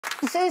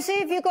Susie,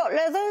 have you got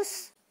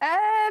leathers?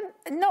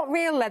 Not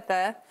real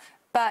leather,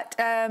 but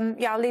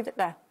yeah, I'll leave it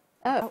there.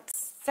 Oh.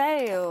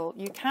 Outsail.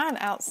 You can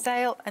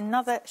outsail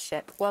another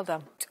ship. Well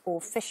done. Or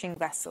fishing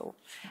vessel,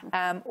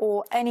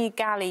 or any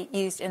galley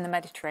used in the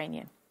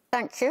Mediterranean.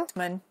 Thank you.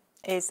 Waterman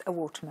is a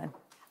waterman.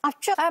 I've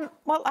just...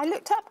 well, I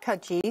looked up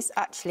cudgies,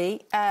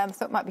 actually.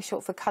 Thought it might be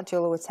short for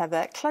cudgel or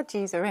whatever.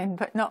 Cludgies are in,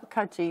 but not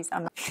cudgies.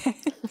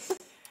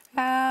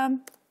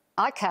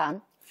 I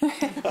can.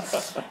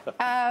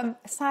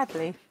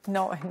 Sadly,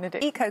 not in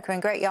the Coker in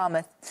Great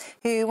Yarmouth,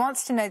 who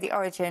wants to know the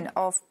origin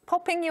of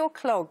popping your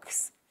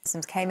clogs.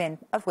 Came in,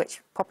 of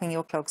which popping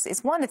your clogs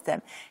is one of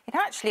them. It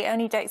actually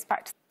only dates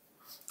back to...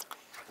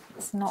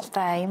 It's not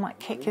there. You might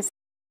kick his...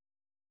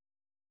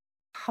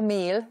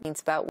 Hamil means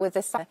about with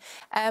this.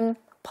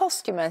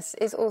 Posthumous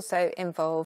is also involved.